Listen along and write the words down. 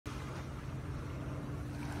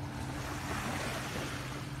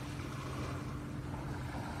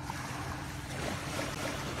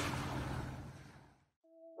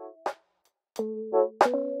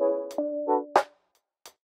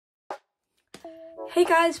Hey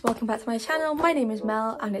guys, welcome back to my channel. My name is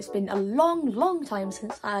Mel and it's been a long time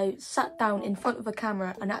since I sat down in front of a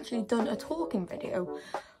camera and actually done a talking video.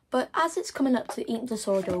 But as it's coming up to Eating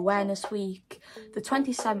Disorder Awareness Week, the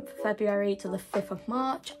 27th of February to the 5th of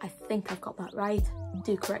March, I think I've got that right,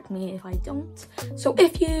 do correct me if I don't. So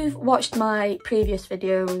if you've watched my previous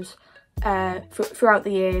videos throughout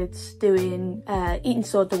the years doing Eating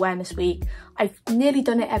Disorder Awareness Week, I've nearly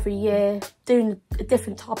done it every year, doing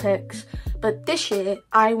different topics, but this year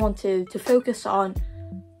I wanted to focus on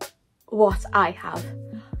what I have.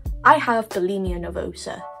 I have bulimia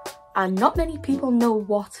nervosa, and not many people know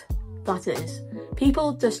what that is.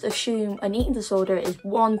 People just assume an eating disorder is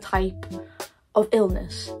one type of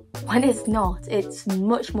illness, when it's not. It's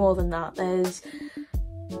much more than that.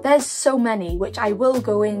 There's so many, which I will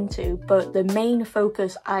go into, but the main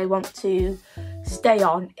focus I want to stay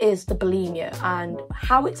on is the bulimia and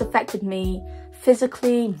how it's affected me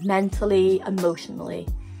physically, mentally, emotionally.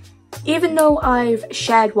 Even though I've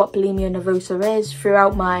shared what bulimia nervosa is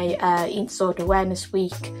throughout my Eating Disorder Awareness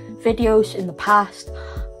Week videos in the past,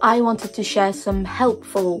 I wanted to share some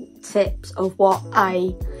helpful tips of what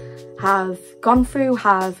I have gone through,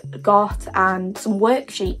 have got, and some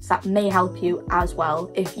worksheets that may help you as well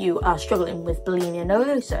if you are struggling with bulimia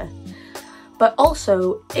nervosa. But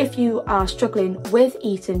also, if you are struggling with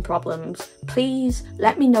eating problems, please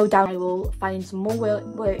let me know down. I will find some more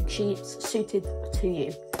worksheets suited to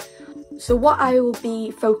you. So what I will be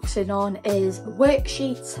focusing on is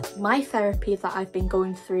worksheets, my therapy that I've been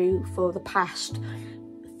going through for the past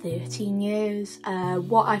 13 years,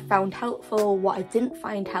 what I found helpful, what I didn't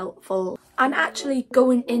find helpful, and actually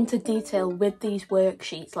going into detail with these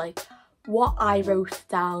worksheets, like what I wrote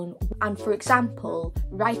down. And for example,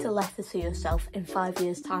 write a letter to yourself in 5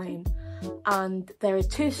 years' time. And there are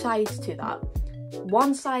two sides to that.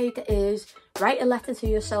 One side is write a letter to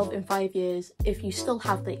yourself in 5 years if you still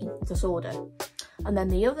have the eating disorder. And then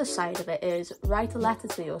the other side of it is write a letter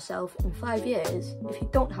to yourself in 5 years if you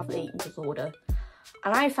don't have the eating disorder.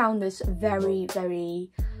 And I found this very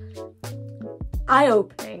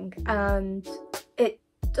eye-opening, and it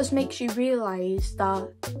just makes you realise that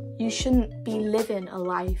you shouldn't be living a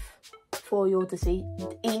life for your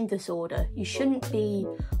eating disorder. You shouldn't be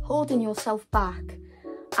holding yourself back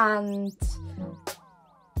and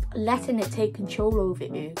letting it take control over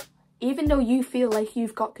you. Even though you feel like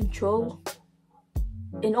you've got control,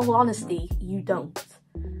 in all honesty, you don't.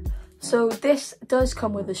 So this does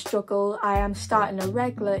come with a struggle. I am starting a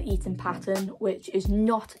regular eating pattern, which is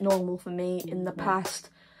not normal for me. In the past,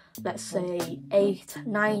 let's say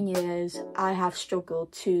 8-9 years, I have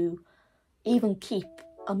struggled to even keep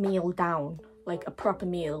a meal down, like a proper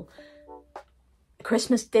meal.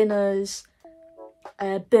 Christmas dinners,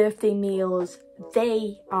 birthday meals,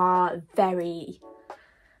 they are very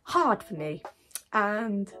hard for me,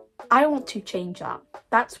 and I want to change that.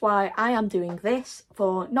 That's why I am doing this,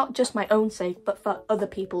 for not just my own sake, but for other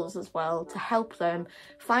people's as well, to help them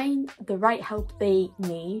find the right help they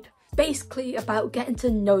need. Basically about getting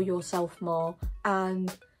to know yourself more.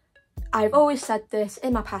 And I've always said this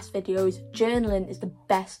in my past videos, journaling is the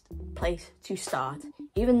best place to start.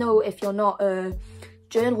 Even though if you're not a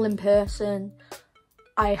journaling person,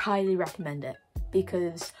 I highly recommend it,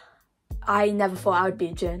 because I never thought I would be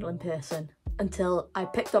a journaling person until I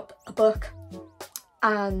picked up a book,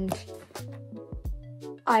 and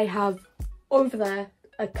I have over there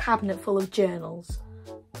a cabinet full of journals,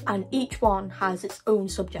 and each one has its own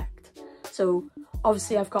subject. So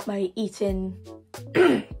obviously I've got my eating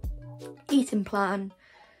plan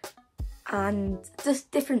and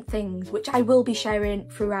just different things, which I will be sharing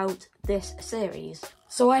throughout this series.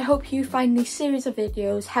 So I hope you find these series of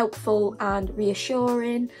videos helpful and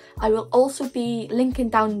reassuring. I will also be linking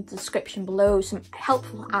down in the description below some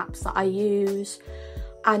helpful apps that I use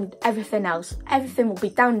and everything else. Everything will be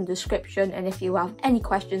down in the description, and if you have any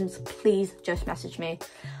questions, please just message me.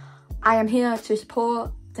 I am here to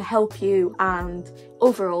support, to help you, and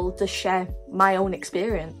overall to share my own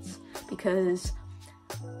experience, because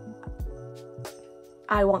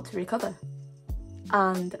I want to recover.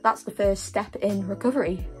 And that's the first step in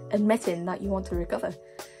recovery, admitting that you want to recover.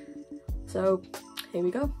 So here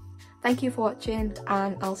we go. Thank you for watching,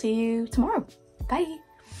 and I'll see you tomorrow. Bye.